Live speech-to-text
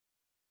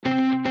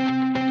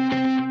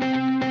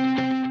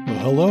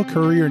hello,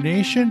 Courier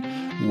Nation.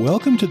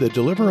 Welcome to the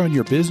Deliver on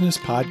Your Business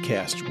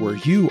podcast, where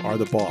you are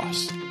the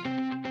boss.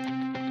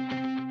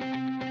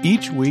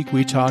 Each week,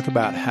 we talk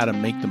about how to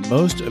make the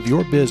most of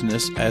your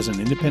business as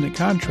an independent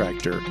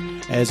contractor,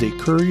 as a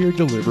courier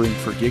delivering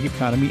for gig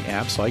economy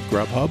apps like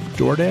Grubhub,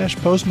 DoorDash,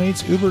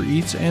 Postmates, Uber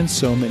Eats, and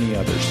so many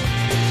others.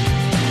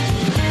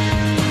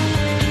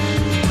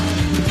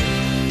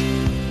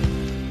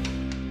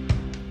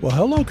 Well,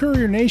 hello,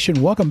 Courier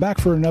Nation. Welcome back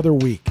for another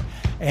week.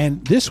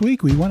 And this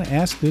week, we want to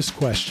ask this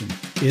question.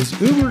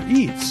 Is Uber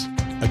Eats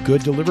a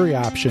good delivery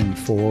option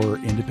for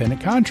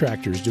independent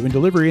contractors doing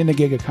delivery in the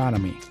gig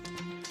economy?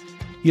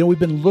 You know, we've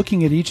been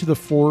looking at each of the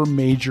four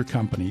major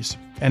companies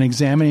and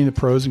examining the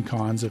pros and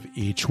cons of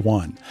each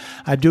one.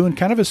 I'm doing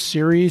kind of a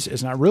series.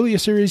 It's not really a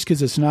series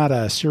because it's not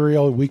a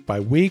serial week by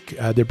week.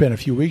 There have been a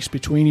few weeks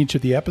between each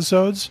of the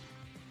episodes.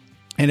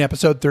 In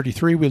episode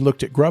 33, we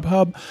looked at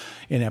Grubhub.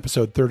 In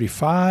episode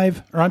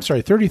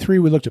 33,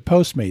 we looked at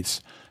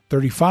Postmates.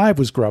 35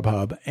 was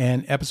Grubhub,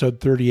 and episode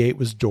 38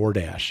 was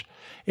DoorDash.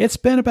 It's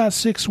been about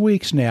 6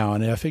 weeks now,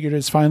 and I figured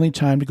it's finally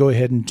time to go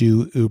ahead and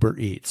do Uber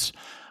Eats.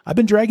 I've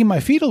been dragging my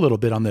feet a little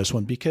bit on this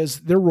one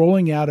because they're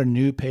rolling out a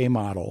new pay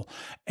model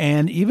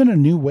and even a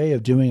new way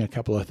of doing a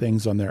couple of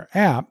things on their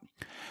app.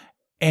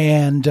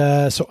 And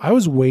so I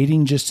was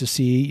waiting just to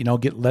see,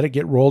 let it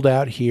get rolled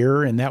out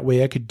here, and that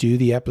way I could do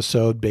the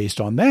episode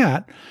based on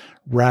that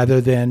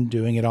rather than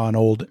doing it on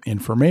old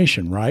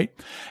information, right?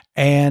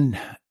 And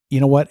you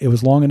know what? It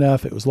was long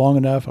enough.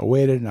 I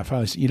waited, and I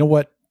finally said, you know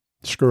what?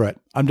 Screw it.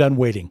 I'm done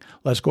waiting.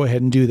 Let's go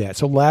ahead and do that.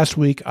 So last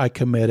week, I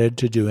committed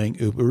to doing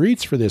Uber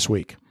Eats for this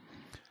week.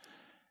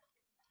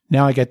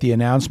 Now I get the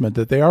announcement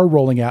that they are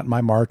rolling out in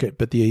my market,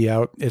 but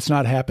it's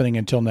not happening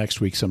until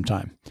next week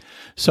sometime.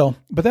 So,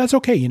 but that's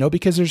okay,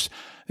 because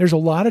there's a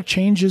lot of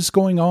changes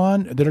going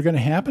on that are going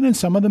to happen, and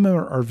some of them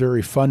are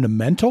very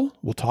fundamental.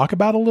 We'll talk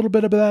about a little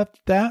bit about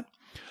that.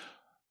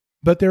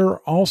 But there are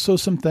also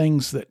some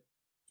things that,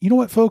 you know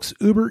what, folks?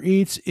 Uber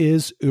Eats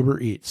is Uber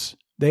Eats.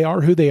 They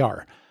are who they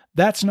are.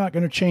 That's not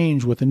going to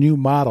change with a new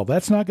model.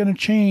 That's not going to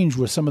change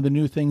with some of the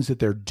new things that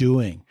they're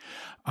doing.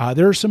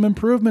 There are some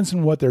improvements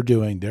in what they're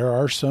doing. There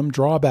are some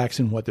drawbacks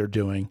in what they're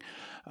doing.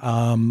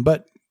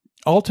 But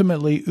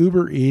ultimately,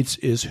 Uber Eats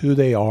is who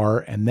they are,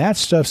 and that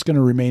stuff's going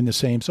to remain the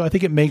same. So I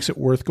think it makes it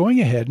worth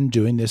going ahead and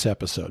doing this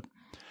episode.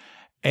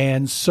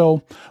 And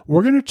so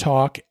we're going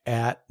to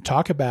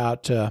talk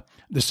about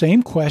the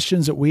same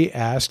questions that we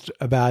asked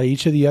about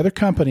each of the other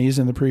companies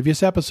in the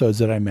previous episodes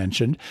that I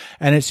mentioned.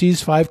 And it's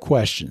these 5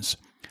 questions.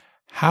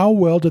 How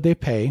well do they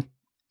pay?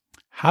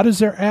 How does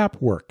their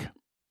app work?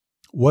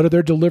 What are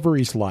their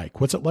deliveries like?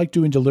 What's it like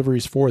doing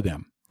deliveries for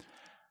them?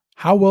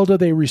 How well do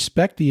they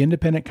respect the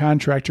independent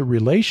contractor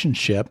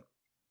relationship?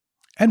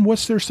 And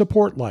what's their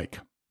support like?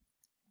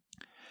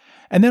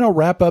 And then I'll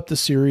wrap up the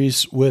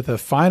series with a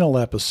final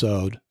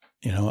episode.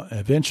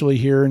 Eventually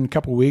here in a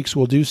couple of weeks,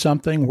 we'll do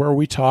something where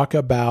we talk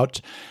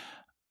about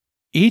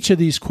each of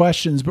these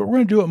questions, but we're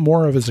going to do it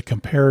more as a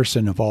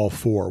comparison of all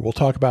 4. We'll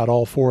talk about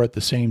all 4 at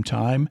the same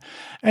time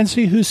and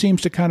see who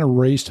seems to kind of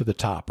raise to the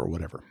top or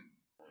whatever.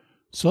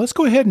 So let's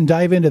go ahead and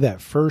dive into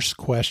that first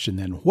question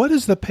then. What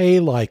is the pay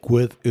like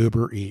with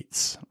Uber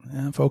Eats?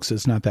 Folks,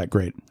 it's not that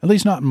great, at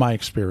least not in my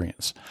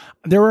experience.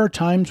 There are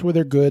times where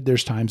they're good.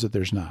 There's times that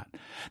there's not.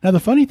 Now, the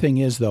funny thing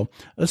is, though,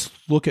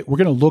 we're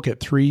going to look at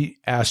 3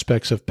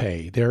 aspects of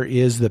pay. There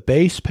is the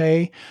base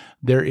pay,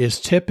 there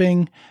is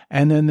tipping,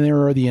 and then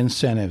there are the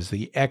incentives,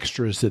 the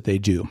extras that they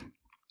do.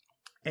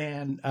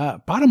 And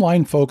bottom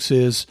line, folks,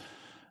 is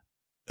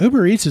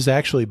Uber Eats is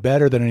actually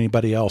better than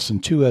anybody else in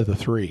 2 of the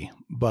 3,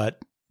 but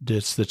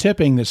it's the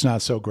tipping that's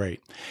not so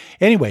great.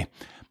 Anyway,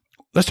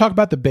 let's talk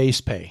about the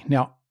base pay.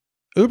 Now,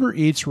 Uber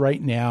Eats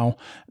right now,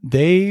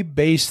 they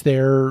base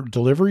their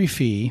delivery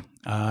fee,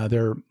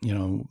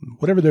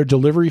 whatever their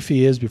delivery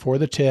fee is before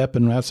the tip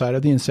and outside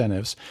of the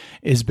incentives,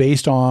 is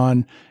based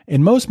on,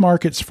 in most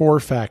markets, 4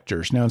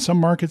 factors. Now, in some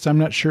markets, I'm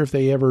not sure if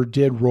they ever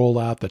did roll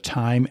out the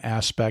time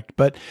aspect,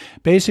 but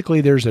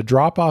basically there's a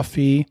drop-off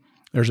fee,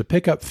 there's a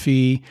pickup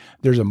fee,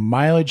 there's a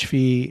mileage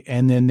fee,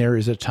 and then there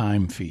is a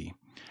time fee.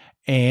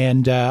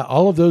 And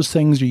all of those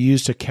things are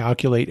used to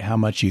calculate how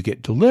much you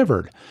get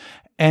delivered.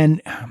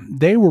 And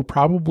they were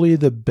probably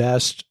the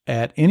best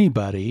at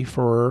anybody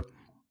for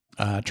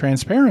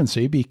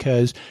transparency,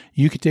 because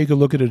you could take a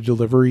look at a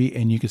delivery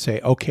and you could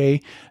say,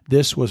 okay,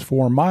 this was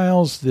 4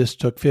 miles, this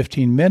took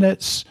 15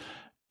 minutes,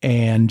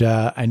 and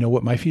I know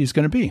what my fee is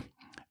going to be.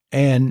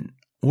 And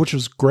which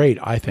was great,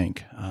 I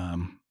think.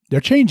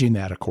 They're changing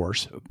that, of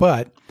course.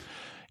 But,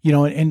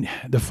 and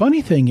the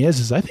funny thing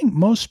is I think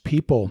most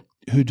people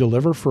who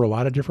deliver for a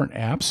lot of different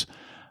apps,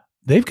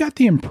 they've got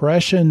the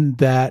impression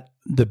that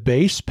the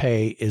base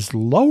pay is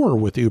lower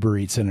with Uber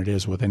Eats than it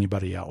is with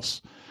anybody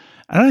else.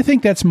 And I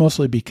think that's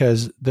mostly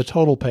because the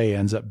total pay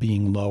ends up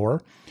being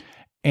lower.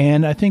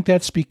 And I think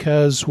that's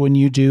because when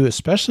you do,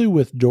 especially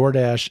with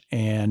DoorDash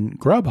and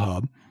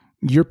Grubhub,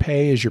 your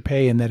pay is your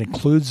pay, and that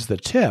includes the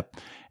tip.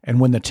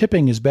 And when the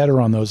tipping is better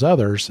on those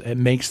others, it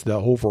makes the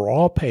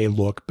overall pay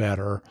look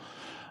better.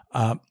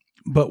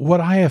 But what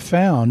I have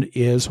found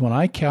is when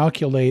I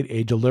calculate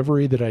a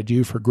delivery that I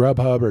do for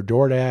Grubhub or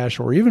DoorDash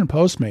or even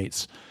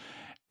Postmates,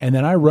 and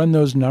then I run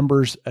those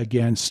numbers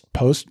against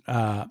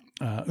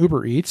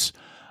Uber Eats,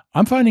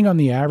 I'm finding on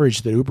the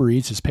average that Uber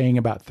Eats is paying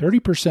about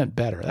 30%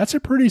 better. That's a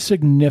pretty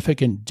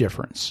significant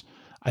difference.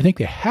 I think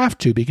they have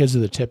to because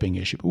of the tipping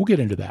issue, but we'll get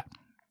into that.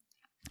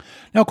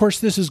 Now, of course,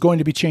 this is going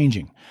to be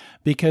changing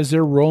because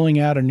they're rolling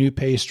out a new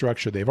pay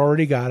structure. They've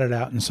already got it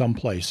out in some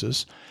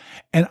places.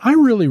 And I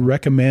really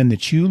recommend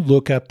that you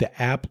look up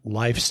the App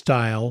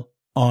Lifestyle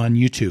on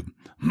YouTube.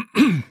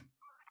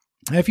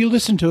 If you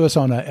listen to us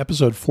on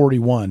episode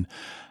 41,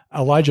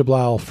 Elijah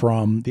Blau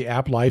from the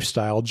App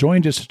Lifestyle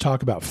joined us to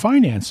talk about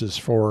finances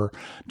for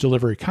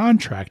delivery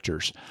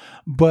contractors.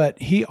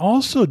 But he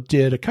also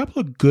did a couple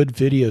of good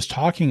videos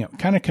talking,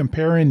 kind of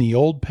comparing the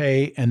old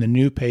pay and the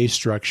new pay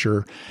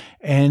structure.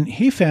 And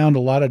he found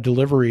a lot of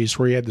deliveries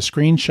where he had the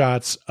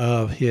screenshots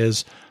of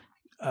his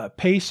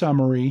pay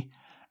summary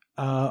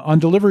on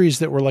deliveries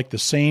that were like the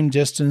same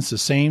distance, the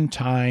same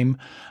time.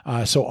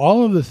 So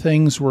all of the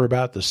things were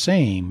about the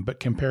same, but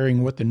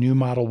comparing what the new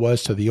model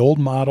was to the old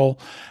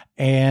model.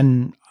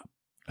 And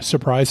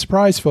surprise,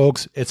 surprise,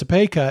 folks, it's a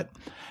pay cut.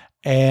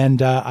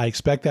 And I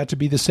expect that to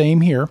be the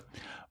same here.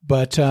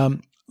 But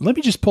let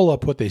me just pull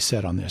up what they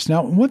said on this.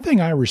 Now, one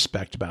thing I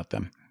respect about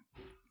them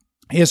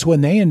is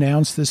when they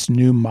announced this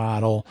new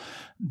model,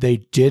 they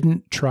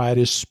didn't try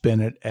to spin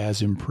it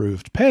as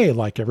improved pay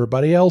like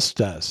everybody else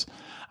does.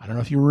 I don't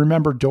know if you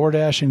remember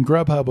DoorDash and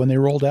Grubhub when they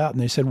rolled out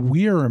and they said,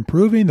 we are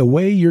improving the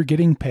way you're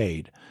getting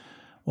paid.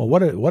 Well,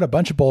 what a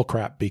bunch of bull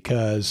crap,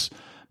 because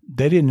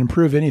they didn't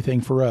improve anything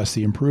for us.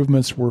 The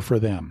improvements were for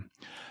them.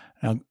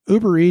 Now,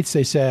 Uber Eats,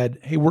 they said,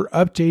 hey, we're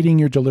updating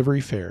your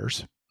delivery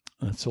fares.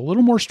 It's a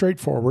little more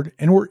straightforward,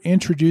 and we're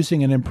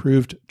introducing an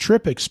improved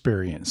trip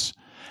experience.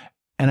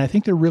 And I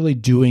think they're really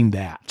doing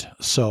that.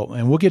 So,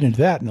 and we'll get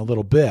into that in a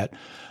little bit.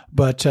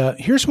 But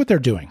here's what they're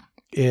doing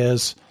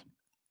is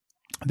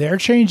they're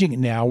changing it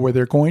now where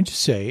they're going to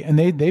say, and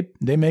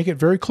they make it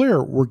very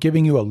clear, we're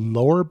giving you a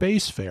lower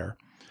base fare.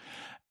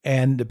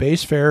 And the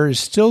base fare is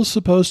still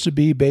supposed to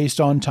be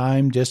based on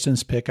time,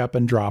 distance, pickup,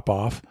 and drop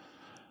off.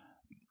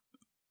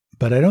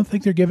 But I don't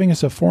think they're giving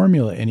us a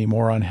formula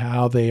anymore on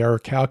how they are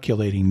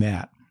calculating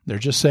that. They're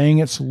just saying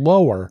it's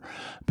lower,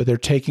 but they're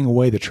taking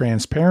away the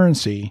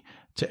transparency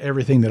to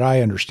everything that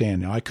I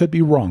understand. Now, I could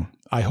be wrong.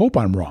 I hope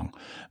I'm wrong,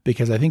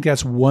 because I think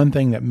that's one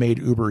thing that made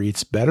Uber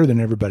Eats better than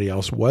everybody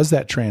else was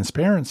that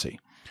transparency.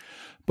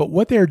 But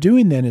what they're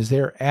doing then is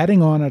they're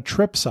adding on a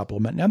trip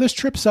supplement. Now, this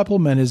trip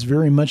supplement is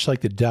very much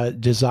like the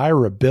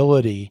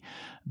desirability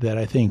that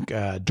I think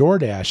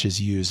DoorDash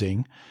is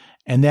using.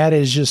 And that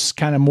is just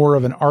kind of more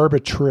of an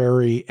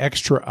arbitrary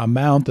extra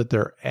amount that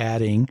they're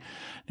adding.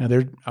 Now,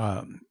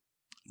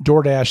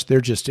 DoorDash,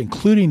 they're just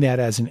including that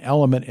as an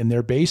element in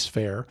their base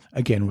fare,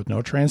 again, with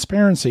no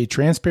transparency.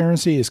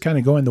 Transparency is kind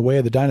of going the way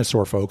of the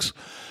dinosaur, folks.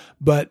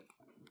 But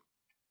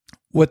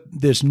what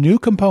this new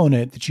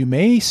component that you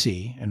may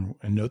see, and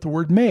note the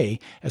word may,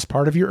 as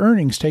part of your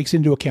earnings takes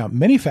into account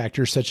many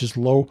factors such as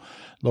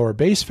lower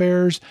base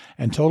fares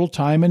and total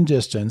time and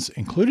distance,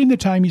 including the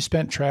time you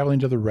spent traveling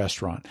to the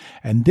restaurant.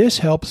 And this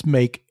helps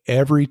make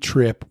every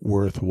trip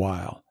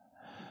worthwhile.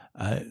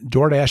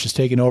 DoorDash is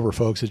taking over,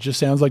 folks. It just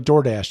sounds like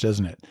DoorDash,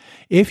 doesn't it?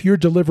 If your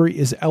delivery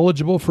is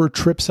eligible for a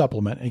trip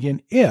supplement,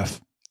 again,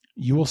 if,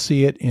 you will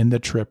see it in the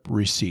trip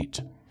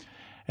receipt.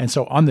 And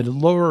so on the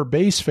lower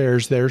base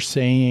fares, they're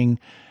saying,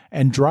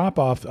 and drop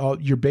off,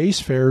 your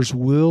base fares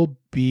will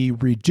be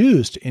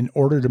reduced in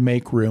order to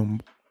make room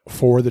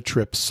for the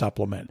trip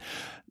supplement.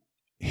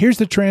 Here's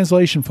the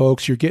translation,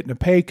 folks. You're getting a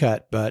pay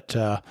cut, but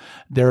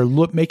they're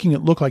making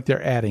it look like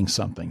they're adding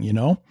something, you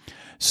know?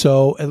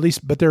 So at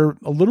least, but they're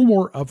a little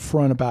more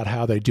upfront about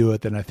how they do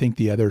it than I think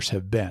the others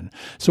have been.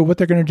 So what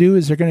they're going to do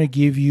is they're going to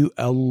give you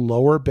a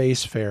lower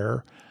base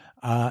fare,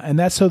 and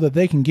that's so that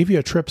they can give you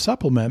a trip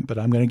supplement, but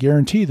I'm going to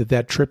guarantee that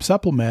that trip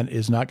supplement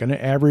is not going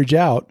to average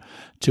out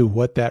to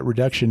what that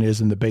reduction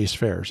is in the base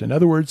fares. In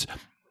other words,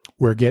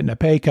 we're getting a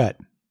pay cut.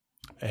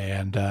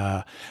 And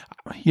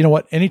you know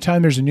what?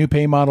 Anytime there's a new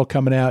pay model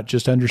coming out,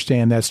 just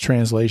understand that's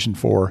translation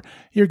for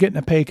you're getting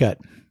a pay cut.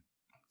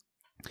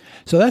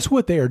 So that's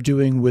what they are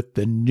doing with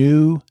the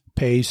new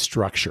pay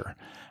structure.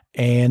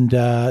 And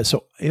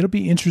so it'll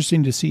be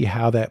interesting to see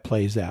how that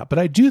plays out. But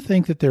I do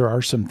think that there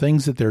are some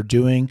things that they're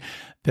doing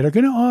that are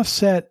going to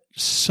offset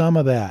some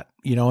of that,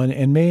 you know,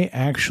 and may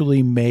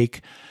actually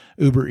make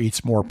Uber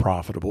Eats more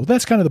profitable.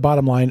 That's kind of the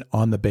bottom line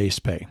on the base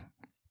pay.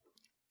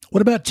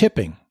 What about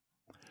tipping?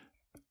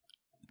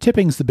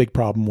 Tipping's the big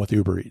problem with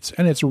Uber Eats,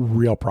 and it's a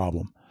real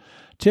problem.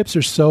 Tips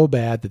are so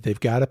bad that they've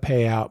got to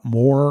pay out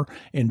more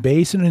in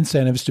base and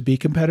incentives to be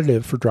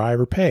competitive for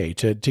driver pay,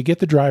 to get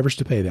the drivers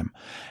to pay them.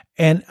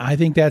 And I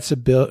think that's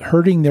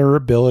hurting their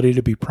ability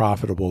to be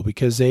profitable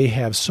because they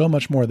have so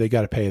much more they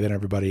got to pay than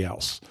everybody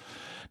else.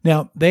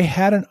 Now, they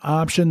had an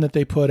option that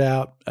they put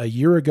out a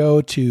year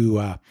ago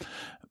to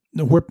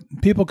where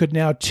people could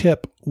now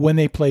tip when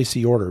they place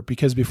the order,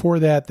 because before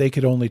that, they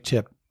could only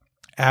tip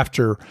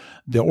after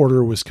the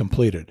order was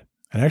completed.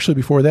 And actually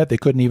before that, they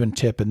couldn't even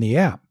tip in the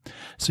app.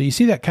 So you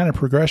see that kind of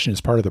progression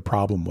is part of the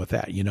problem with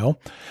that,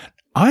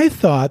 I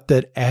thought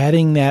that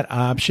adding that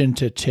option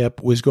to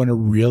tip was going to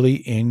really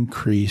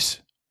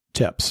increase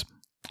tips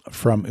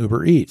from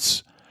Uber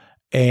Eats.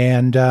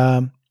 And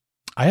I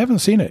haven't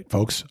seen it,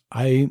 folks.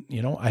 I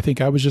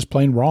think I was just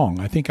plain wrong.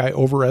 I think I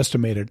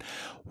overestimated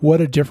what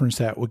a difference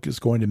that was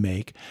going to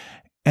make.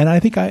 And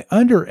I think I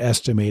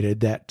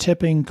underestimated that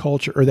tipping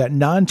culture or that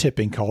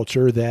non-tipping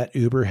culture that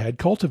Uber had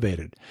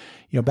cultivated.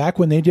 Back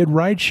when they did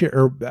rideshare,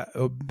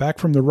 or back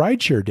from the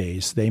rideshare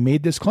days, they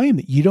made this claim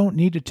that you don't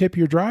need to tip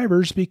your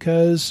drivers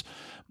because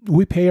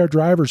we pay our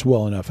drivers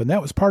well enough. And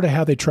that was part of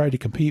how they tried to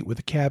compete with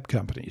the cab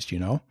companies,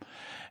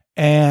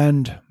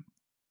 And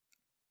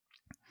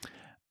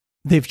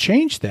they've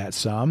changed that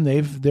some.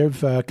 They've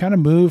kind of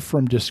moved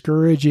from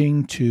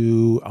discouraging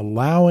to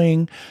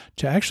allowing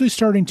to actually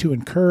starting to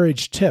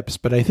encourage tips.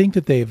 But I think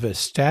that they've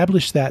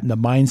established that in the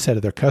mindset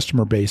of their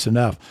customer base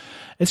enough.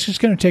 It's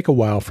just going to take a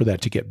while for that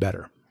to get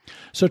better.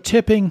 So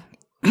tipping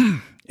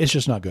is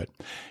just not good.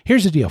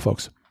 Here's the deal,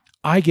 folks.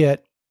 I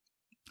get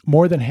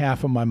more than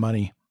half of my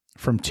money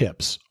from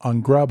tips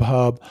on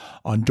Grubhub,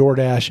 on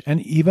DoorDash,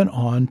 and even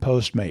on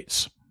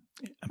Postmates.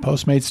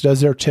 Postmates does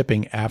their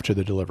tipping after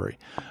the delivery.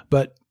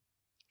 But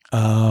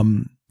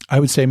I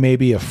would say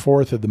maybe a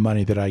fourth of the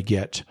money that I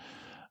get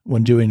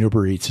when doing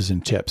Uber Eats is in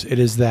tips. It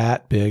is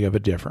that big of a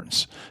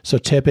difference. So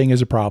tipping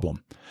is a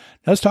problem.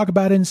 Now let's talk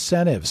about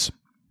incentives.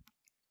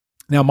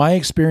 Now, my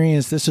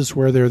experience, this is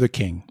where they're the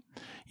king,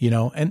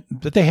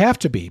 but they have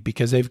to be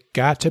because they've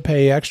got to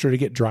pay extra to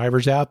get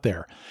drivers out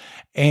there.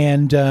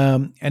 And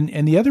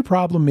the other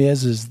problem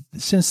is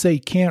since they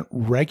can't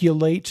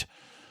regulate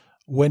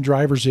when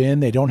drivers in,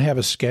 they don't have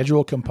a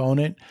schedule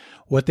component.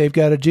 What they've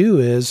got to do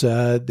is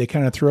they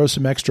kind of throw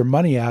some extra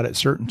money out at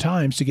certain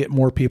times to get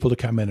more people to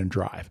come in and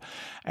drive.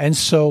 And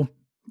so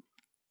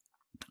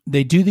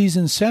they do these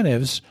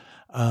incentives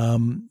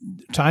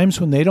times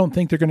when they don't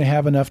think they're going to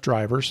have enough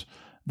drivers.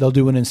 They'll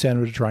do an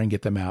incentive to try and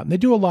get them out. And they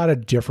do a lot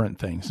of different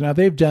things. Now,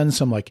 they've done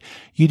some like,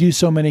 you do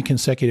so many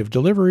consecutive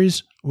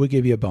deliveries, we'll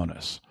give you a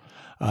bonus.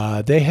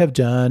 They have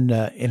done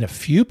in a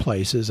few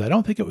places, I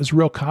don't think it was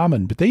real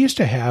common, but they used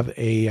to have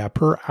a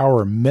per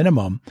hour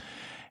minimum,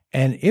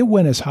 and it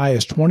went as high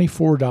as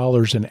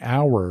 $24 an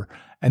hour,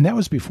 and that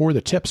was before the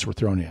tips were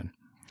thrown in.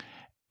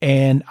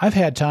 And I've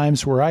had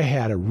times where I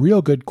had a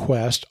real good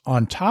quest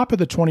on top of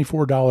the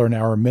 $24 an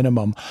hour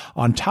minimum,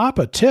 on top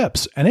of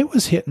tips, and it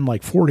was hitting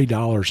like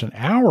 $40 an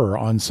hour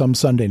on some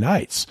Sunday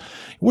nights,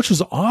 which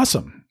was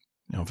awesome.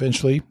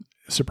 Eventually,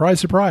 surprise,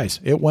 surprise,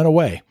 it went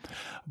away.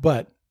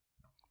 But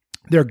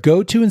their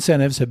go-to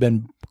incentives have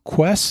been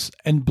quests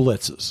and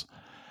blitzes.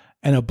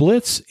 And a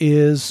blitz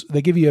is,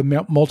 they give you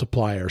a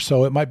multiplier.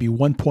 So it might be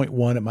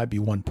 1.1, it might be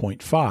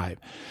 1.5.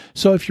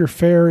 So if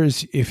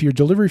your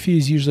delivery fee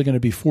is usually going to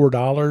be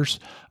 $4,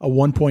 a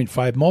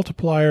 1.5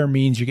 multiplier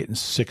means you're getting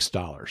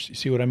 $6. You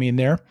see what I mean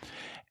there?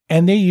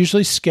 And they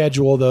usually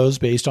schedule those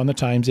based on the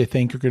times they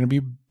think are going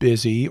to be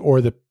busy or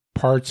the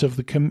parts of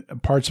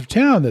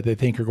town that they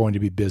think are going to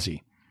be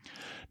busy.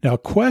 Now,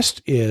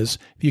 quest is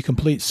if you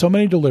complete so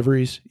many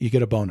deliveries, you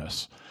get a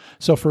bonus.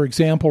 So for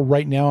example,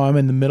 right now I'm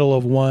in the middle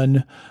of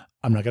one.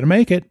 I'm not going to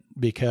make it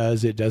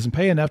because it doesn't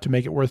pay enough to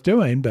make it worth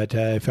doing. But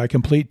if I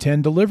complete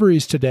 10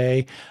 deliveries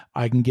today,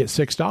 I can get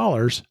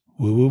 $6.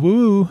 Woo, woo,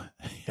 woo.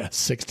 Yeah,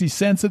 60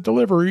 cents a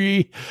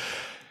delivery.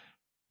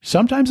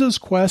 Sometimes those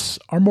quests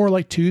are more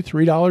like $2,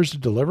 $3 a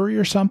delivery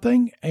or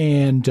something.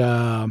 And,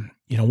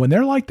 when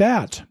they're like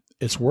that,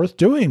 it's worth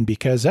doing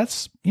because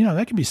that's,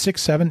 that can be $6,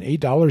 $7,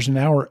 $8 an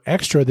hour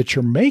extra that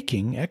you're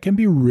making. It can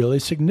be really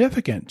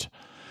significant.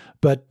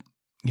 But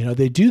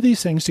they do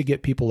these things to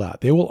get people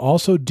out. They will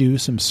also do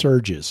some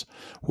surges,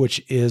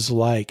 which is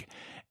like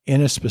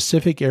in a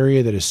specific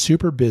area that is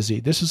super busy.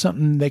 This is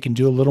something they can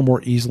do a little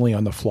more easily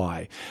on the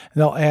fly.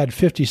 And they'll add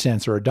 50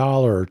 cents or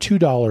 $1 or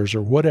 $2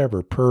 or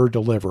whatever per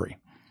delivery.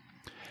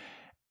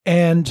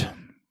 And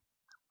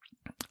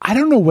I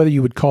don't know whether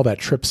you would call that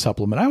trip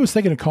supplement. I was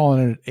thinking of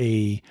calling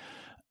it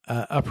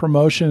a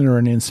promotion or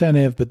an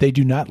incentive, but they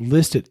do not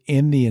list it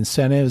in the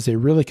incentives. They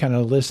really kind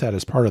of list that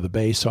as part of the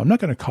base. So I'm not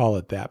going to call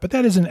it that, but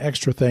that is an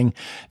extra thing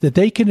that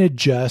they can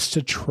adjust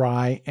to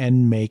try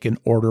and make an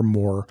order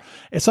more.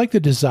 It's like the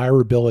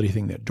desirability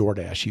thing that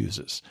DoorDash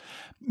uses.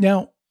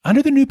 Now,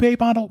 under the new pay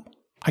model,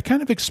 I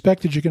kind of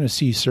expect that you're going to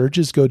see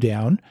surges go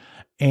down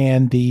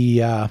and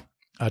the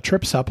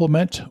trip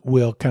supplement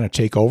will kind of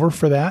take over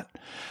for that.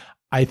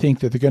 I think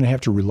that they're going to have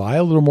to rely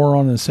a little more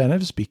on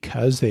incentives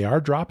because they are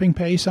dropping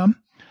pay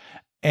some.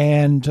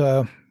 And,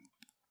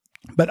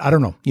 but I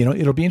don't know,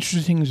 it'll be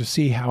interesting to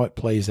see how it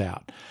plays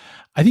out.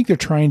 I think they're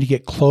trying to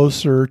get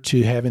closer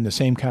to having the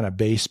same kind of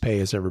base pay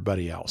as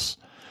everybody else.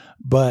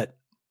 But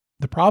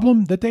the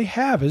problem that they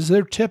have is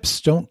their tips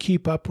don't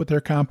keep up with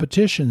their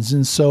competitions.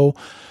 And so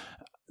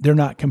they're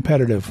not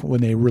competitive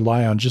when they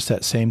rely on just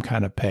that same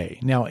kind of pay.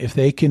 Now, if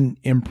they can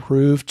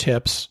improve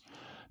tips,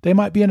 they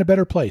might be in a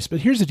better place.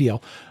 But here's the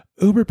deal.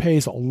 Uber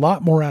pays a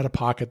lot more out of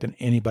pocket than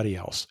anybody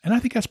else. And I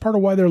think that's part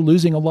of why they're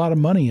losing a lot of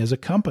money as a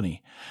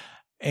company.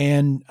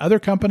 And other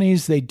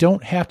companies, they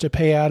don't have to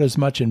pay out as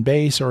much in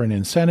base or in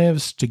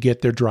incentives to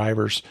get their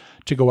drivers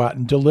to go out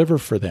and deliver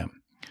for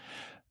them.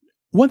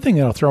 One thing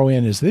that I'll throw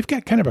in is they've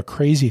got kind of a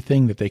crazy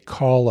thing that they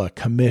call a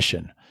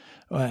commission.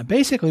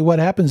 Basically, what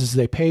happens is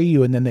they pay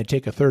you and then they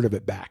take a third of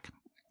it back.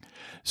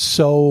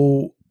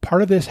 So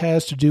part of this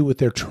has to do with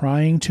they're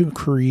trying to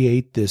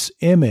create this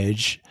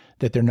image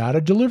that they're not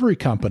a delivery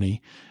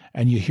company.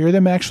 And you hear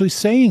them actually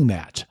saying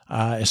that,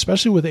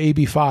 especially with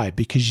AB5,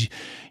 because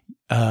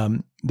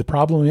the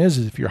problem is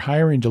if you're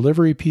hiring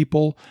delivery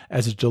people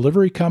as a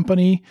delivery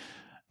company,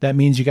 that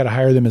means you got to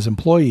hire them as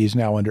employees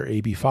now under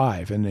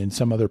AB5 and in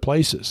some other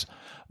places.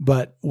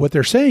 But what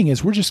they're saying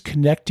is we're just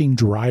connecting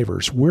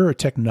drivers. We're a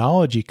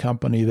technology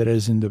company that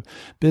is in the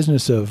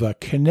business of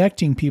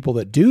connecting people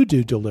that do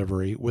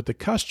delivery with the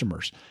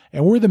customers,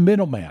 and we're the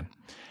middleman.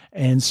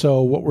 And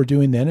so what we're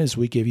doing then is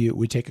we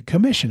take a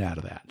commission out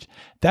of that.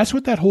 That's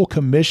what that whole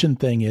commission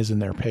thing is in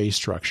their pay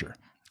structure.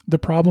 The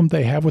problem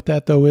they have with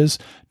that, though, is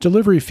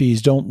delivery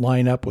fees don't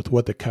line up with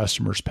what the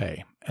customers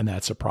pay, and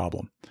that's a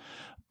problem.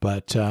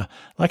 But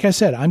like I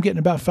said, I'm getting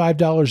about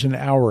 $5 an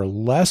hour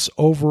less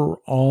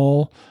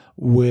overall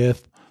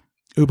with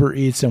Uber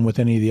Eats than with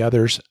any of the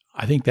others.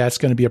 I think that's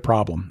going to be a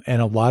problem,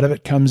 and a lot of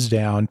it comes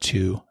down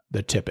to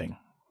the tipping.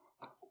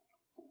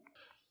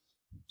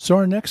 So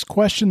our next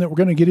question that we're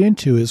going to get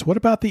into is, what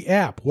about the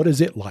app? What is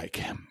it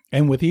like?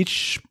 And with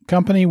each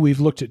company, we've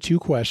looked at two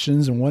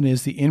questions, and one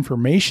is the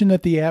information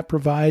that the app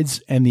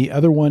provides, and the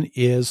other one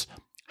is,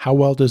 how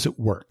well does it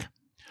work?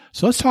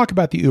 So let's talk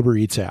about the Uber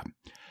Eats app.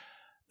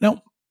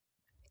 Now,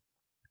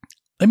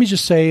 let me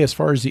just say, as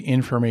far as the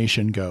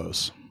information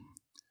goes,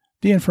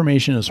 the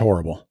information is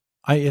horrible.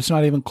 It's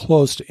not even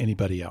close to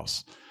anybody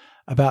else.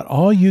 About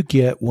all you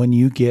get when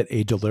you get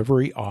a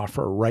delivery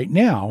offer right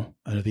now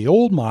under the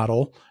old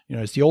model,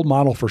 it's the old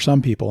model for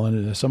some people,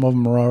 and some of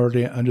them are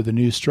already under the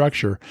new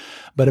structure,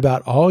 but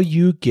about all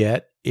you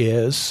get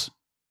is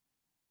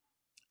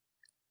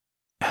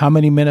how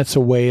many minutes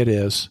away it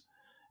is,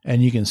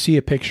 and you can see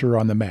a picture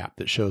on the map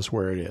that shows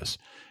where it is.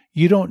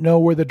 You don't know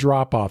where the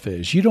drop-off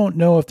is. You don't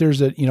know if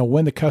there's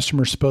when the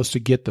customer's supposed to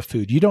get the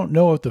food. You don't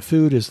know if the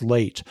food is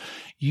late.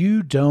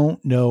 You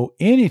don't know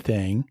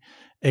anything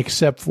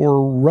except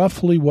for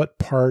roughly what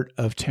part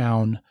of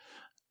town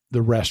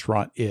the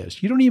restaurant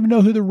is. You don't even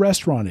know who the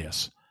restaurant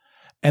is.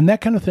 And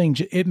that kind of thing,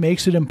 it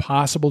makes it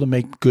impossible to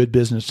make good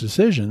business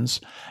decisions.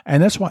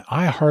 And that's why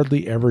I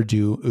hardly ever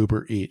do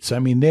Uber Eats. I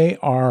mean,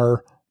 I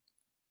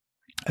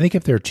think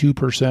if they're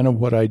 2% of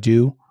what I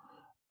do,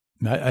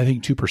 I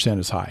think 2%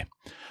 is high.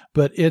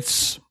 But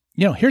it's,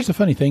 here's the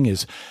funny thing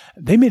is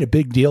they made a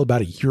big deal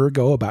about a year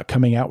ago about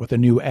coming out with a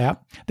new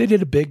app. They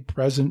did a big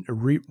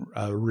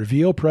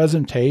reveal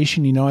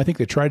presentation. I think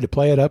they tried to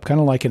play it up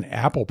kind of like an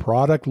Apple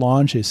product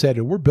launch. They said,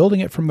 we're building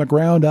it from the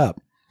ground up.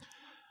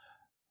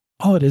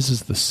 All it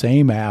is the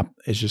same app.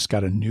 It's just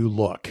got a new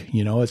look.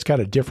 It's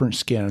got a different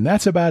skin, and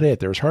that's about it.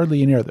 There's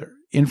hardly any other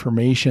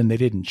information. They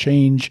didn't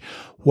change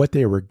what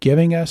they were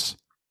giving us.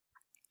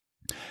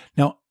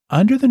 Now,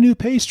 under the new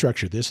pay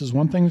structure, this is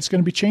one thing that's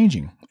going to be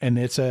changing, and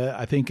it's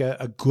I think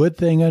a good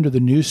thing under the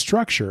new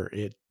structure.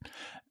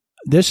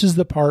 This is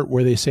the part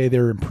where they say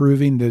they're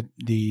improving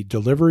the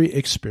delivery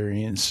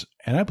experience,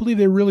 and I believe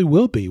they really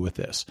will be with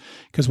this,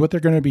 because what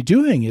they're going to be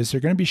doing is they're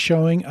going to be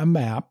showing a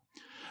map.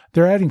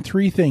 They're adding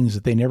three things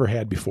that they never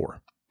had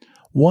before.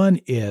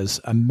 One is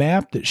a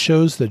map that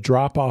shows the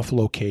drop-off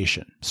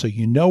location, so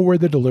you know where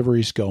the delivery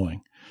is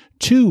going.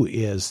 Two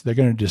is they're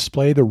going to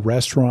display the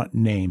restaurant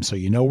name, so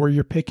you know where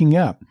you're picking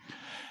up.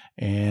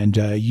 And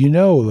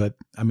that,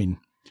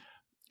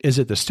 is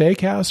it the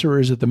steakhouse or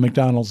is it the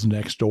McDonald's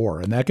next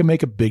door? And that can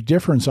make a big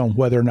difference on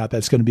whether or not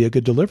that's going to be a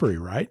good delivery,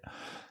 right?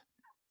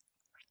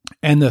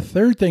 And the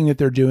third thing that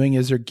they're doing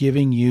is they're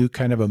giving you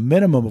kind of a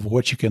minimum of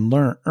what you can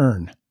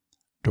earn.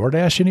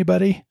 DoorDash,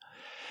 anybody?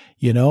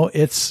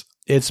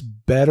 It's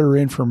better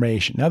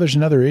information. Now there's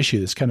another issue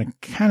that's kind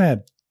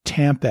of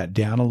tamp that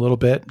down a little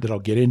bit that I'll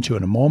get into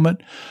in a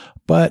moment,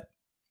 but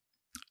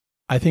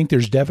I think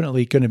there's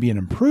definitely going to be an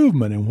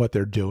improvement in what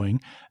they're doing.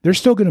 They're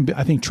still going to be,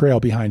 I think, trail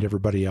behind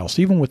everybody else,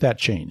 even with that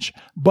change,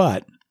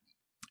 but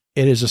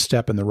it is a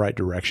step in the right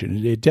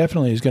direction. It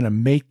definitely is going to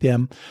make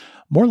them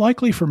more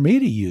likely for me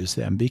to use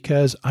them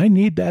because I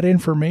need that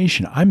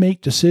information. I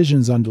make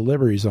decisions on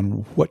deliveries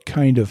on what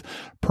kind of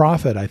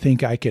profit I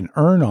think I can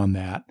earn on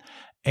that.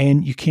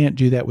 And you can't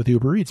do that with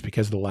Uber Eats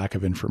because of the lack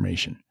of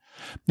information.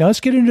 Now let's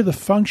get into the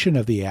function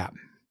of the app.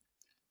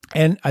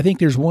 And I think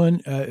there's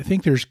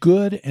there's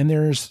good and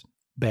there's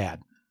bad.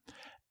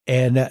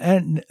 And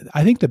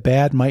I think the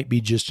bad might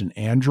be just an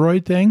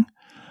Android thing.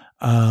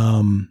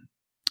 And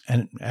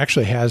it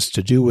actually has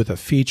to do with a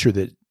feature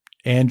that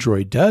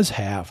Android does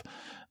have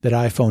that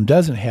iPhone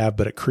doesn't have,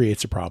 but it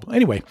creates a problem.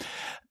 Anyway,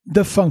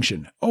 the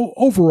function.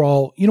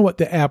 Overall,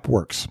 the app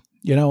works.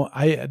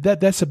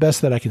 That's the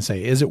best that I can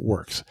say is it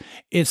works.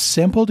 It's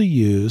simple to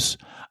use.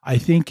 I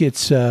think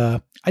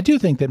I do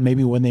think that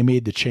maybe when they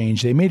made the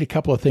change, they made a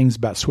couple of things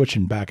about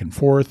switching back and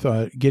forth,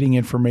 getting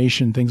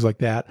information, things like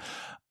that,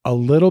 a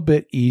little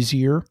bit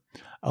easier.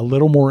 a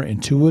little more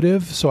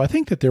intuitive. So I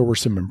think that there were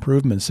some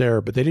improvements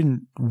there, but they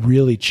didn't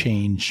really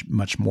change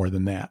much more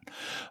than that.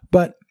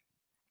 But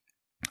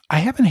I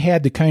haven't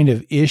had the kind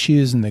of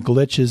issues and the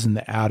glitches and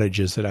the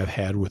outages that I've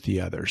had with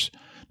the others.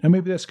 Now,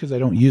 maybe that's because I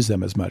don't use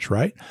them as much,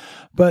 right?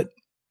 But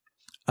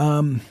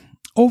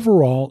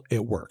overall,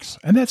 it works,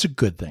 and that's a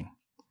good thing.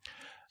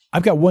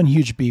 I've got one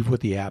huge beef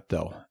with the app,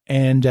 though,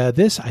 and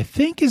this, I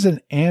think, is an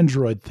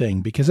Android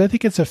thing, because I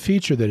think it's a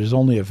feature that is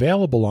only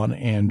available on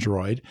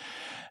Android.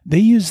 They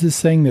use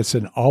this thing that's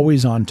an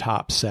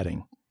always-on-top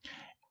setting,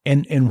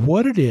 and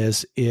what it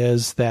is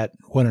that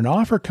when an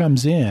offer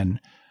comes in,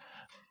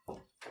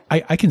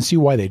 I can see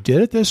why they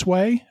did it this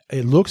way.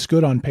 It looks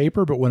good on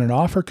paper, but when an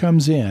offer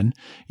comes in,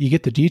 you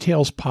get the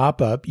details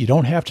pop up. You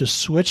don't have to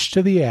switch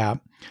to the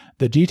app.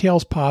 The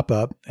details pop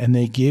up, and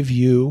they give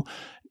you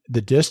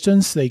the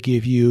distance. They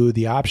give you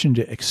the option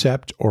to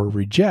accept or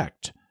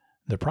reject.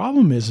 The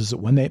problem is that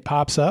when it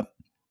pops up,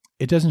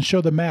 it doesn't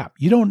show the map.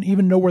 You don't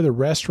even know where the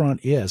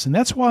restaurant is. And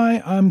that's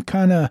why I'm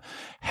kind of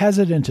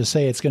hesitant to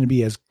say it's going to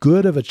be as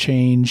good of a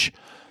change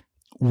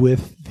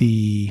with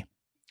the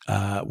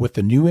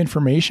new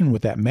information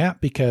with that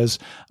map, because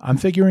I'm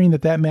figuring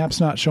that map's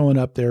not showing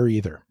up there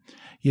either.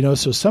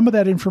 So some of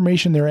that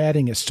information they're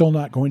adding is still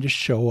not going to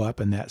show up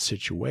in that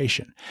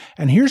situation.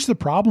 And here's the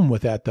problem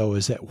with that, though,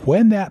 is that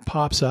when that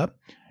pops up,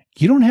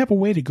 you don't have a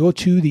way to go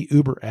to the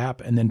Uber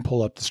app and then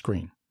pull up the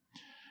screen.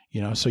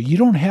 So you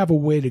don't have a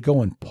way to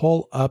go and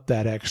pull up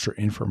that extra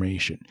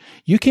information.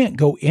 You can't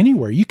go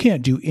anywhere. You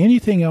can't do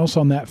anything else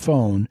on that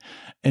phone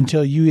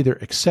until you either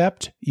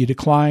accept, you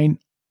decline,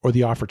 or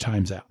the offer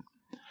times out.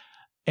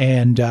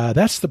 And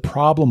that's the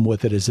problem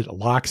with it, is it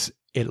locks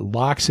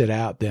it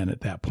out then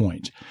at that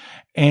point.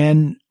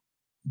 And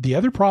the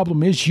other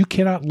problem is you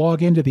cannot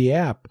log into the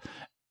app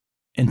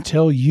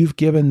until you've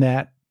given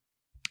that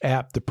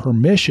app the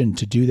permission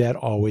to do that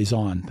always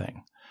on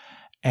thing.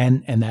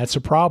 And that's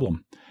a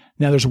problem.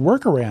 Now there's a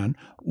workaround.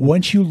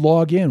 Once you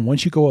log in,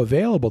 once you go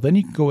available, then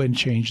you can go ahead and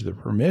change the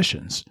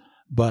permissions.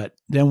 But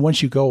then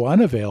once you go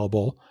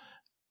unavailable,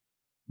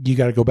 you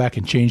got to go back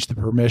and change the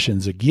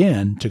permissions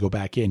again to go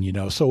back in,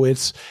 So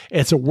it's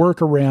a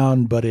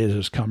workaround, but it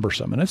is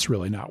cumbersome, and it's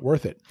really not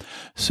worth it.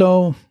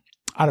 So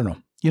I don't know.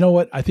 You know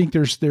what? I think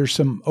there's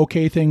some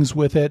okay things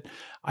with it.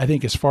 I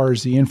think as far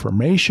as the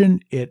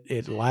information,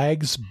 it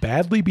lags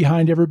badly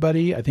behind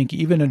everybody. I think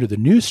even under the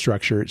new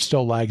structure, it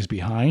still lags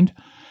behind.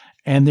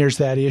 And there's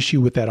that issue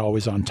with that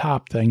always on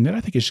top thing that I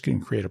think is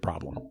going to create a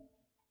problem.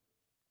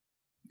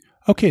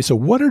 Okay, so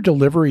what are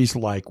deliveries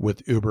like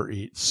with Uber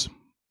Eats?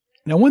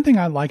 Now, one thing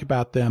I like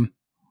about them,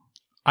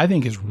 I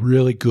think is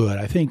really good.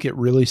 I think it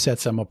really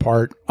sets them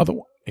apart.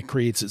 Although it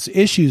creates its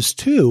issues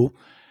too,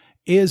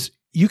 is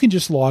you can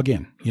just log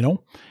in,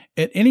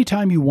 At any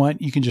time you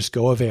want, you can just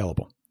go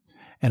available.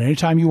 And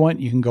anytime you want,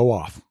 you can go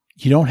off.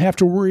 You don't have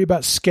to worry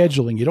about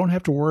scheduling. You don't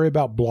have to worry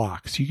about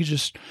blocks.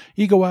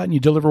 You go out and you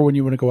deliver when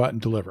you want to go out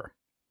and deliver.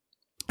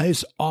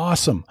 It's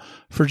awesome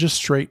for just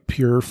straight,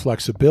 pure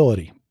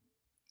flexibility.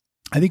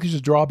 I think there's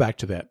a drawback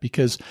to that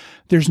because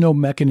there's no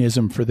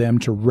mechanism for them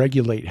to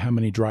regulate how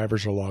many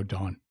drivers are logged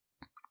on.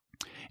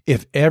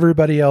 If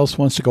everybody else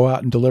wants to go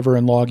out and deliver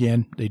and log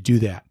in, they do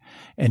that.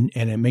 And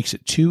it makes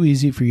it too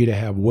easy for you to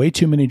have way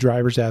too many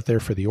drivers out there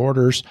for the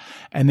orders.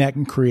 And that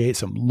can create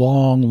some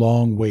long,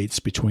 long waits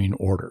between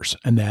orders.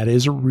 And that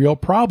is a real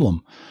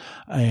problem.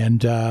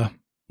 And,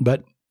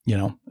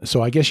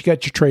 so I guess you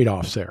got your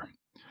trade-offs there.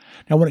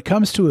 Now, when it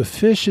comes to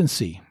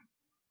efficiency,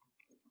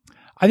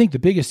 I think the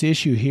biggest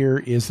issue here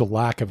is the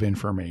lack of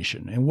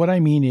information. And what I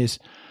mean is,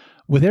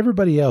 with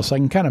everybody else, I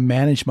can kind of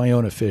manage my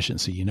own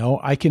efficiency.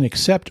 I can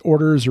accept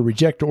orders or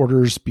reject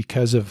orders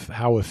because of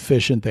how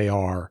efficient they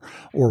are,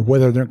 or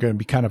whether they're going to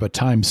be kind of a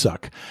time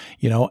suck,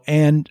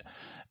 And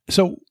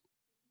so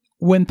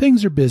when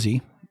things are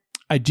busy,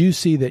 I do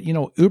see that,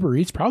 Uber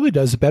Eats probably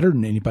does better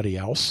than anybody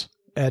else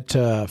at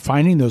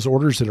finding those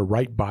orders that are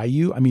right by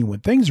you. I mean, when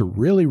things are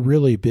really,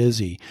 really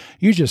busy,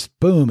 you just,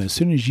 boom, as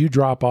soon as you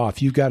drop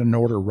off, you've got an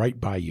order right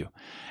by you.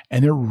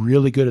 And they're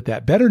really good at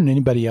that, better than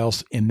anybody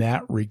else in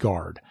that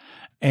regard.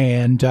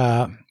 And,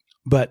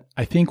 but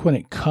I think when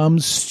it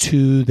comes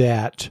to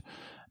that,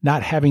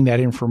 not having that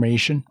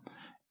information,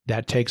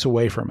 that takes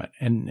away from it.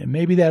 And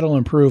maybe that'll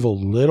improve a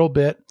little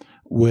bit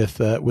with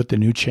the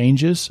new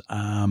changes.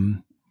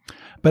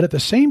 But at the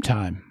same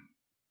time,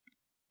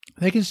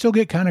 they can still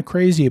get kind of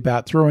crazy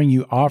about throwing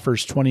you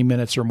offers 20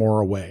 minutes or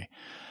more away.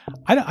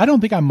 I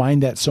don't think I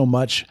mind that so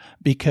much,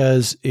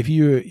 because if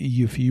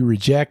you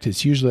reject,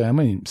 it's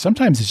usually,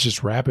 sometimes it's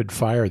just rapid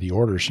fire the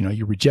orders.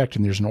 You reject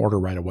and there's an order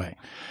right away.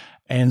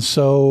 And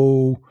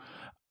so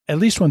at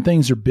least when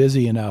things are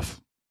busy enough,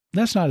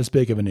 that's not as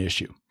big of an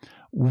issue.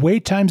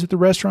 Wait times at the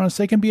restaurants,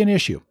 they can be an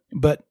issue.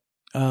 But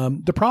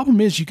the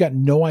problem is you got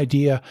no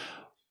idea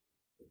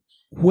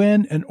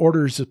when an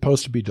order is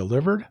supposed to be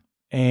delivered.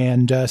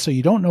 And so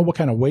you don't know what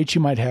kind of wait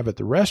you might have at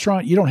the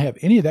restaurant. You don't have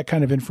any of that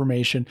kind of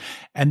information.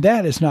 And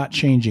that is not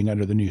changing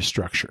under the new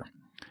structure.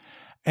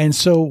 And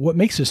so what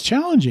makes this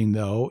challenging,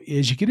 though,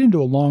 is you get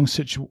into a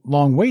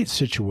long wait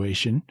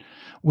situation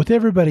with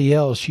everybody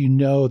else. You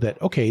know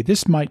that, okay,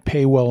 this might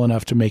pay well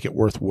enough to make it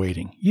worth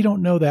waiting. You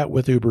don't know that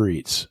with Uber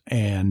Eats.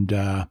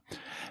 And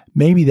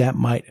maybe that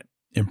might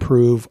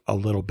improve a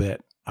little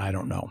bit. I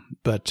don't know.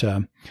 But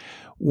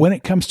when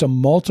it comes to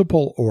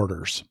multiple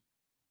orders,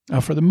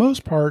 for the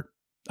most part,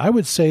 I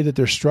would say that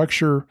their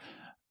structure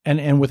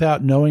and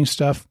without knowing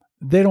stuff,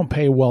 they don't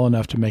pay well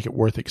enough to make it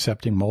worth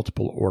accepting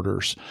multiple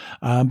orders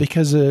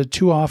because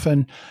too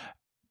often,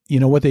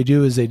 what they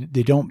do is they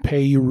don't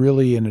pay you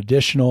really an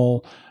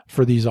additional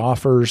for these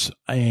offers,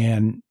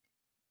 and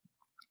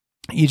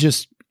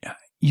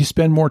you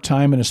spend more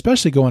time, and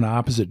especially going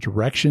opposite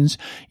directions,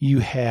 you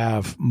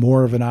have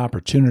more of an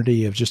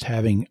opportunity of just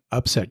having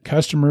upset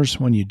customers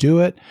when you do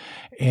it.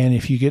 And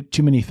if you get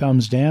too many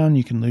thumbs down,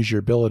 you can lose your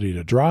ability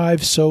to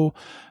drive. So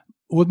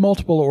with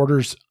multiple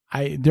orders,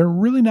 they're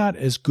really not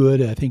as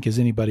good, I think, as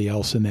anybody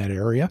else in that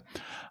area.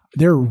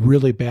 They're a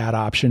really bad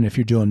option if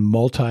you're doing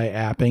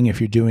multi-apping,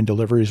 if you're doing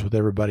deliveries with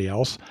everybody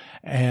else.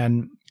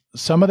 And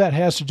some of that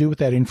has to do with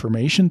that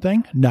information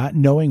thing, not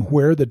knowing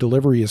where the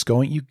delivery is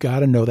going. You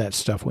got to know that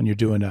stuff when you're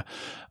doing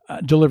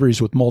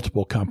deliveries with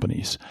multiple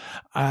companies.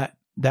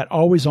 That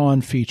always-on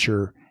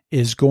feature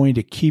is going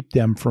to keep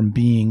them from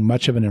being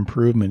much of an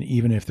improvement,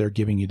 even if they're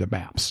giving you the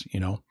maps,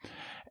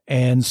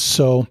 And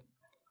so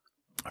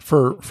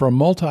for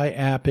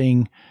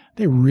multi-apping,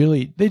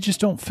 they just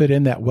don't fit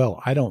in that well,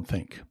 I don't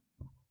think.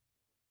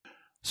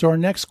 So our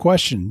next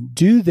question,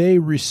 do they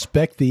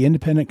respect the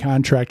independent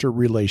contractor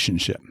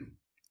relationship?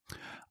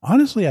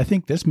 Honestly, I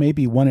think this may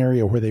be one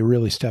area where they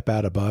really step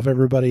out above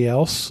everybody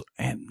else.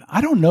 And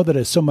I don't know that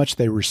it's so much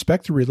they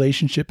respect the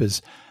relationship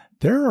as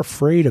they're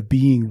afraid of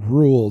being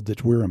ruled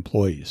that we're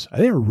employees.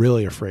 They're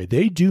really afraid.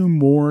 They do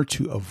more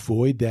to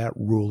avoid that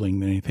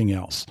ruling than anything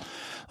else.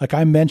 Like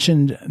I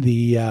mentioned,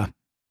 the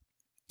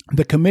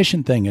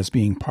commission thing as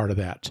being part of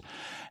that.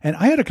 And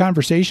I had a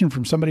conversation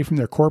from somebody from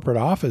their corporate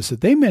office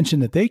that they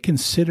mentioned that they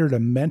considered a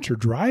mentor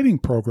driving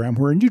program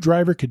where a new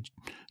driver could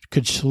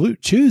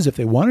choose if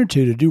they wanted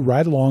to do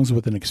ride-alongs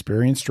with an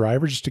experienced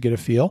driver just to get a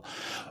feel.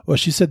 Well,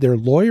 she said their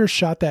lawyer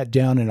shot that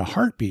down in a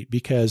heartbeat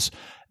because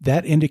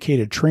that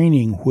indicated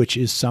training, which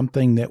is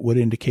something that would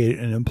indicate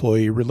an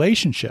employee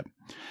relationship.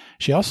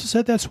 She also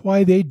said that's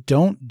why they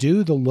don't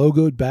do the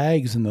logoed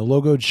bags and the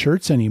logoed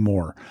shirts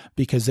anymore,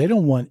 because they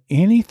don't want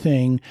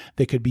anything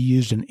that could be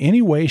used in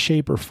any way,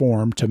 shape, or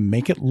form to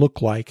make it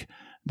look like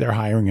they're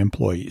hiring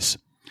employees.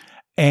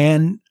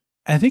 And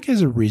I think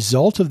as a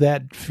result of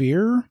that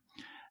fear,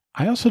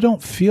 I also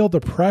don't feel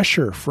the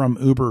pressure from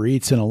Uber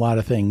Eats and a lot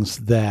of things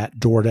that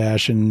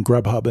DoorDash and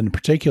Grubhub in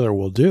particular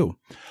will do.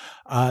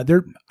 I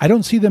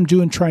don't see them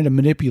trying to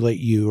manipulate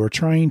you or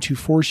trying to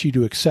force you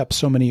to accept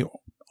so many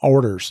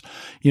orders.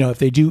 If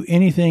they do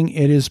anything,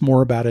 it is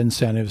more about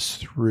incentives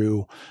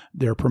through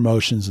their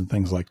promotions and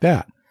things like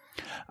that.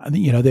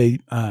 They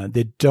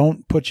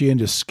don't put you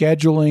into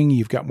scheduling.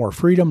 You've got more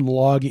freedom to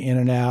log in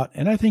and out.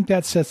 And I think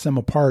that sets them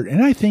apart.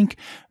 And I think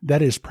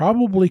that is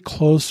probably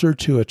closer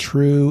to a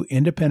true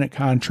independent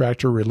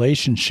contractor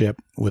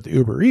relationship with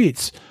Uber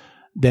Eats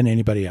than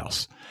anybody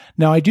else.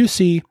 Now, I do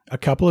see a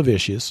couple of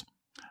issues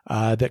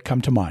that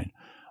come to mind.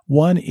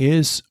 One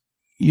is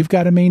you've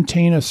got to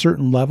maintain a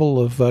certain level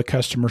of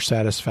customer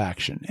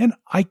satisfaction. And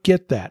I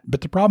get that.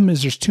 But the problem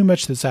is there's too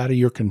much that's out of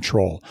your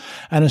control.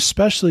 And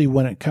especially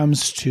when it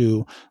comes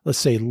to, let's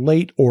say,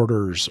 late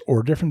orders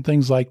or different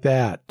things like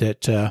that,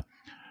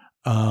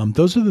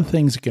 those are the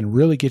things that can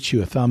really get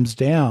you a thumbs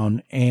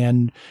down.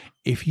 And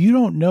if you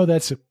don't know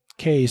that's the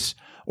case,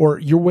 or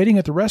you're waiting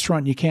at the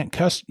restaurant and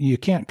you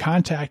can't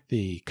contact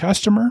the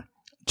customer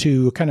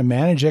to kind of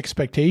manage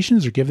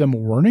expectations or give them a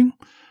warning,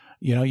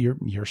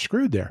 you're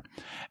screwed there.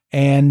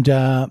 And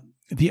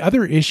the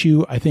other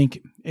issue, I think,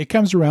 it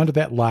comes around to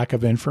that lack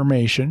of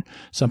information,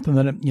 something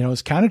that,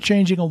 is kind of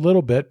changing a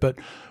little bit, but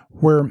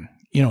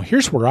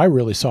here's where I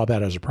really saw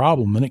that as a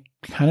problem. And it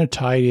kind of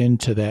tied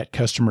into that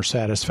customer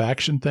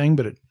satisfaction thing,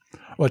 but it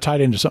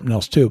tied into something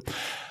else too.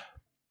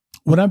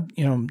 When I,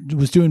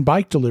 was doing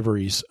bike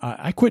deliveries,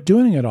 I quit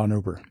doing it on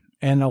Uber.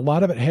 And a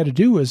lot of it had to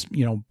do with,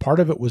 part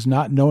of it was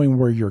not knowing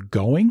where you're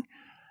going.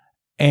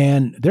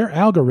 And their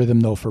algorithm,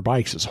 though, for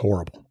bikes is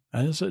horrible.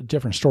 And it's a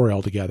different story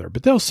altogether.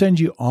 But they'll send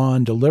you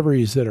on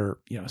deliveries that are,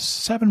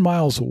 7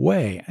 miles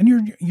away,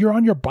 and you're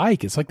on your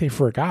bike. It's like they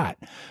forgot.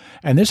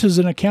 And this is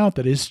an account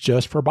that is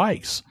just for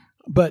bikes.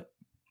 But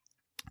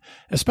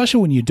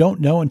especially when you don't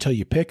know until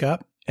you pick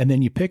up, and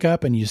then you pick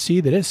up and you see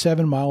that it's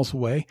 7 miles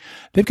away,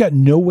 they've got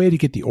no way to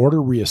get the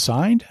order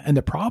reassigned. And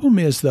the problem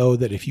is, though,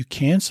 that if you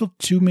cancel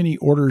too many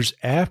orders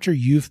after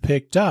you've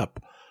picked up,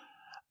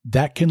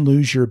 that can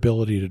lose your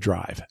ability to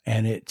drive.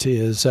 And it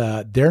is,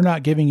 they're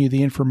not giving you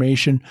the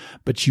information,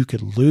 but you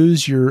could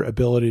lose your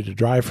ability to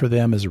drive for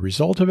them as a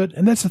result of it.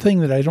 And that's the thing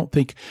that I don't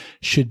think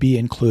should be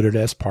included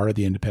as part of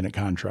the independent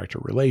contractor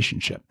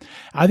relationship.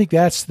 I think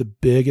that's the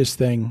biggest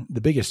thing, the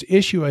biggest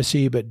issue I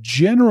see. But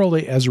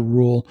generally, as a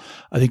rule,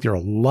 I think they're a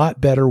lot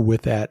better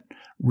with that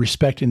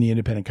respecting the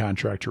independent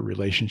contractor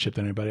relationship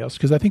than anybody else,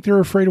 because I think they're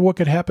afraid of what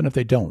could happen if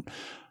they don't.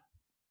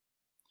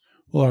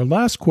 Well, our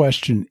last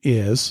question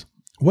is,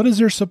 what is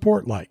their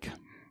support like?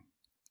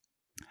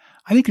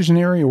 I think there's an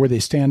area where they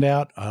stand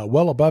out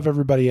well above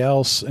everybody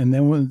else, and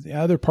then with the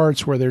other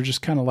parts where they're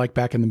just kind of like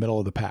back in the middle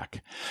of the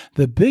pack.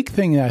 The big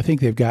thing that I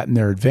think they've gotten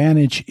their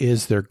advantage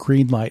is their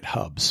green light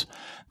hubs.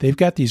 They've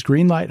got these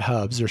green light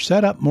hubs. They're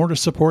set up more to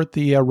support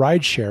the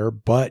rideshare,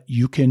 but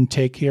you can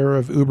take care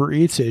of Uber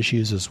Eats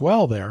issues as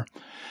well there.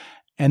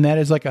 And that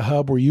is like a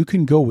hub where you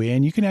can go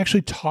in, you can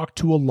actually talk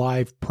to a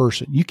live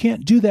person. You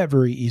can't do that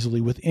very easily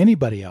with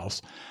anybody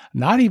else,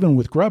 not even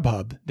with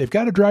Grubhub. They've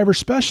got a driver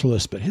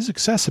specialist, but his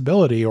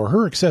accessibility or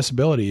her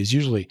accessibility is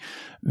usually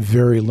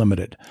very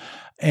limited.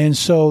 And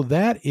so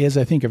that is,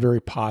 I think, a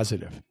very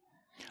positive.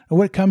 And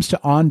when it comes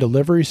to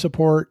on-delivery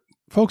support,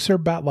 folks are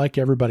about like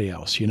everybody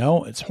else.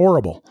 It's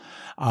horrible.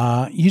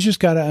 You just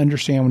got to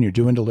understand when you're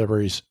doing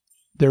deliveries,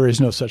 there is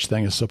no such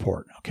thing as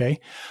support, okay?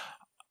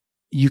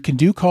 You can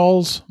do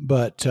calls,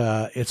 but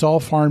it's all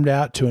farmed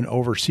out to an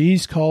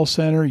overseas call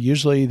center.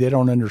 Usually they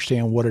don't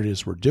understand what it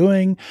is we're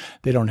doing.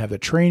 They don't have the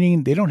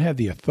training. They don't have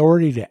the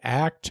authority to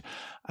act.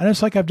 And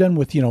it's like I've done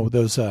with,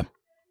 those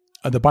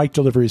the bike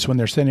deliveries when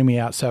they're sending me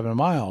out 7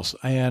 miles.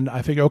 And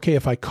I figure, okay,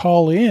 if I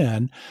call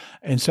in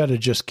instead of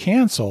just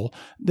cancel,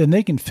 then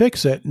they can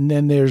fix it. And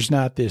then there's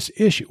not this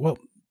issue. Well,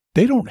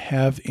 they don't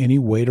have any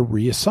way to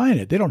reassign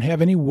it. They don't have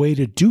any way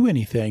to do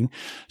anything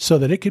so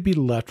that it could be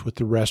left with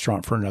the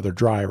restaurant for another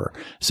driver.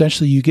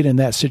 Essentially, you get in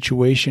that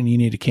situation, you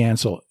need to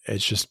cancel. It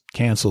just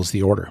cancels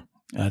the order.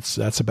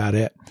 That's about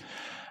it.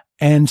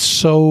 And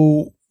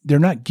so they're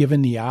not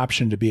given the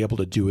option to be able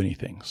to do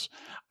anything.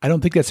 I don't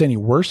think that's any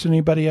worse than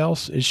anybody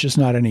else. It's just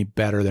not any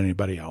better than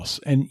anybody else.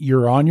 And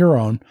you're on your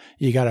own.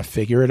 You got to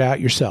figure it out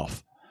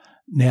yourself.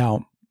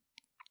 Now,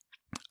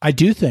 I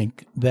do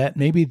think that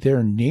maybe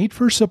their need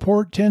for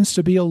support tends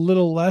to be a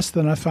little less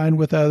than I find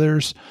with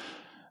others.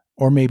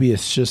 Or maybe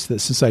it's just that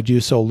since I do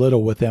so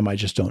little with them, I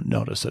just don't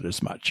notice it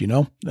as much,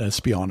 Let's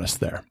be honest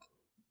there.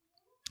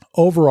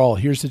 Overall,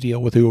 here's the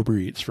deal with Uber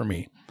Eats for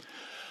me.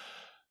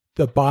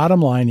 The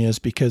bottom line is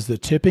because the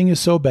tipping is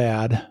so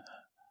bad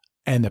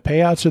and the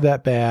payouts are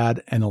that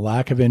bad and the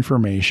lack of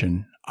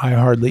information, I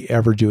hardly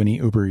ever do any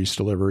Uber Eats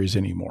deliveries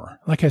anymore.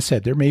 Like I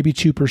said, there may be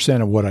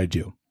 2% of what I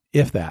do,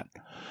 if that.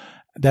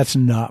 That's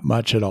not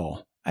much at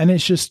all. And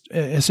it's just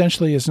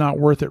essentially it's not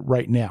worth it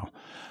right now.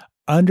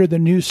 Under the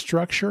new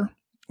structure,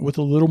 with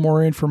a little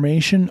more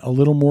information, a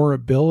little more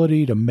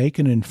ability to make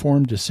an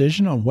informed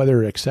decision on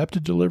whether to accept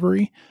a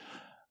delivery,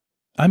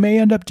 I may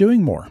end up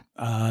doing more.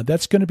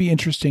 That's going to be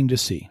interesting to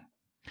see.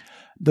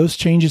 Those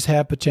changes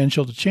have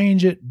potential to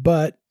change it,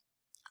 but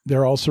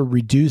they're also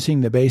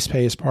reducing the base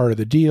pay as part of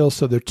the deal.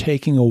 So they're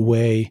taking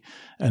away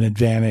an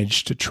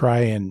advantage to try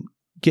and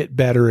get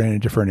better in a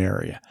different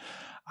area.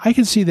 I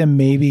can see them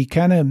maybe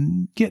kind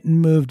of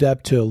getting moved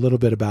up to a little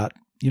bit about,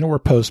 where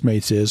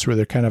Postmates is, where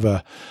they're kind of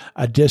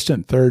a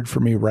distant third for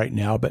me right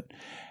now. But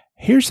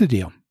here's the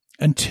deal.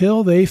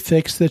 Until they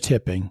fix the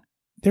tipping,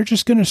 they're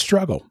just going to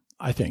struggle,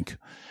 I think.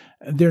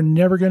 They're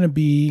never going to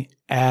be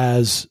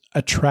as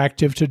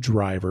attractive to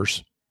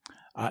drivers.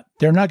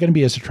 They're not going to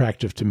be as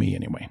attractive to me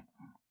anyway.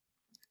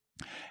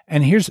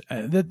 And here's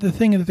the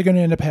thing that they're going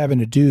to end up having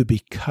to do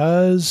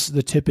because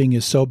the tipping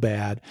is so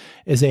bad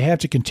is they have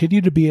to continue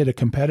to be at a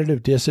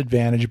competitive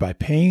disadvantage by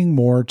paying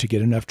more to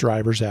get enough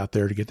drivers out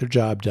there to get their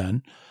job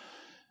done,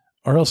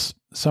 or else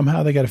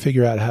somehow they got to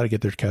figure out how to get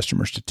their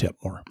customers to tip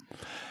more.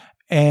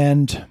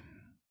 And,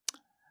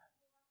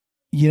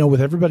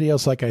 with everybody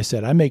else, like I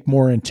said, I make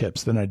more in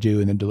tips than I do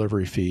in the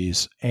delivery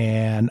fees.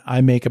 And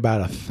I make about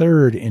a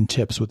third in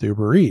tips with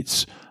Uber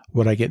Eats,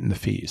 what I get in the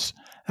fees.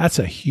 That's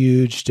a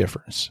huge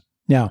difference.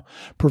 Now,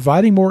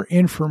 providing more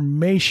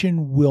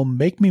information will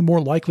make me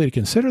more likely to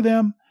consider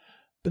them,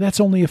 but that's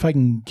only if I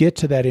can get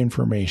to that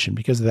information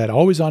because of that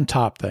always on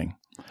top thing.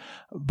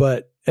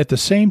 But at the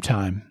same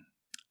time,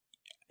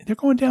 they're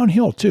going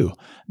downhill too.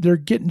 They're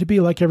getting to be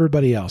like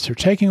everybody else. They're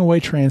taking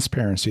away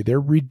transparency. They're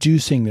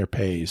reducing their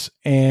pays,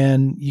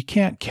 and you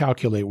can't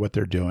calculate what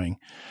they're doing.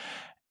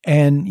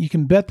 And you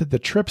can bet that the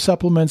trip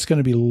supplement's going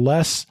to be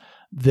less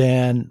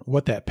than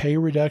what that pay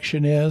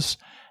reduction is.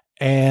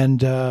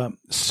 And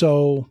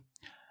so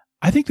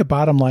I think the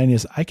bottom line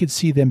is I could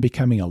see them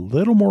becoming a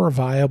little more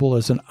viable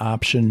as an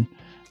option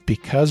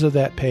because of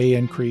that pay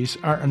increase,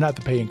 or not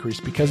the pay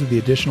increase, because of the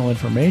additional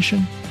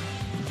information,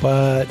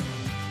 but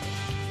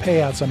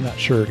payouts I'm not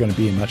sure are going to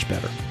be much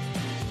better.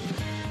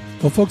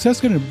 Well, folks, that's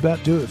going to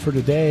about do it for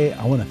today.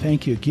 I want to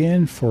thank you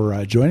again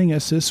for joining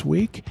us this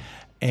week.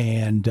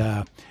 And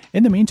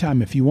in the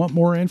meantime, if you want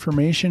more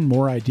information,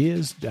 more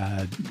ideas,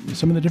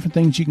 some of the different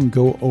things, you can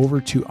go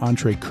over to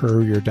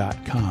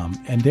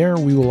EntreCourier.com. And there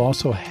we will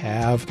also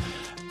have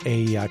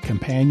a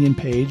companion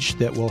page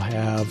that will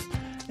have,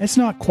 it's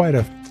not quite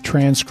a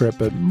transcript,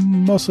 but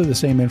mostly the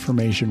same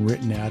information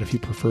written out if you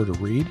prefer to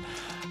read.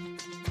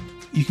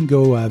 You can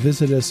go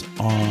visit us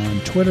on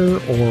Twitter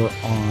or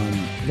on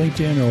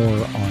LinkedIn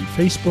or on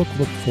Facebook.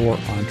 Look for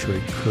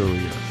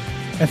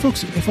EntreCourier. And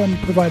folks, if I'm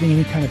providing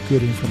any kind of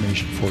good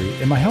information for you,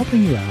 am I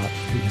helping you out?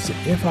 Because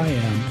if I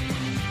am,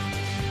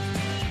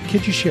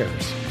 could you share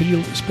us? Could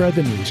you spread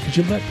the news? Could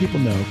you let people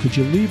know? Could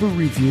you leave a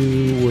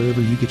review wherever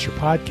you get your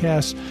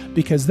podcasts?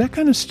 Because that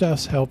kind of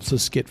stuff helps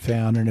us get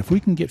found. And if we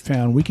can get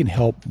found, we can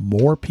help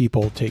more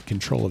people take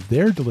control of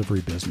their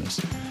delivery business.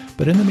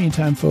 But in the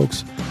meantime,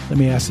 folks, let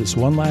me ask this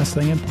one last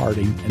thing in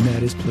parting, and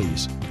that is,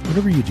 please,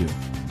 whatever you do,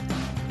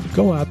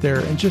 go out there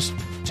and just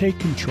take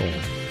control.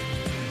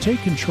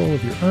 Take control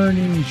of your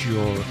earnings,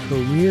 your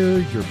career,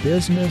 your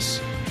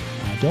business.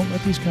 Don't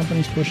let these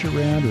companies push you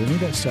around or any of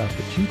that stuff,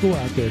 but you go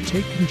out there,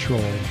 take control,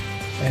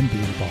 and be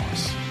the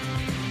boss.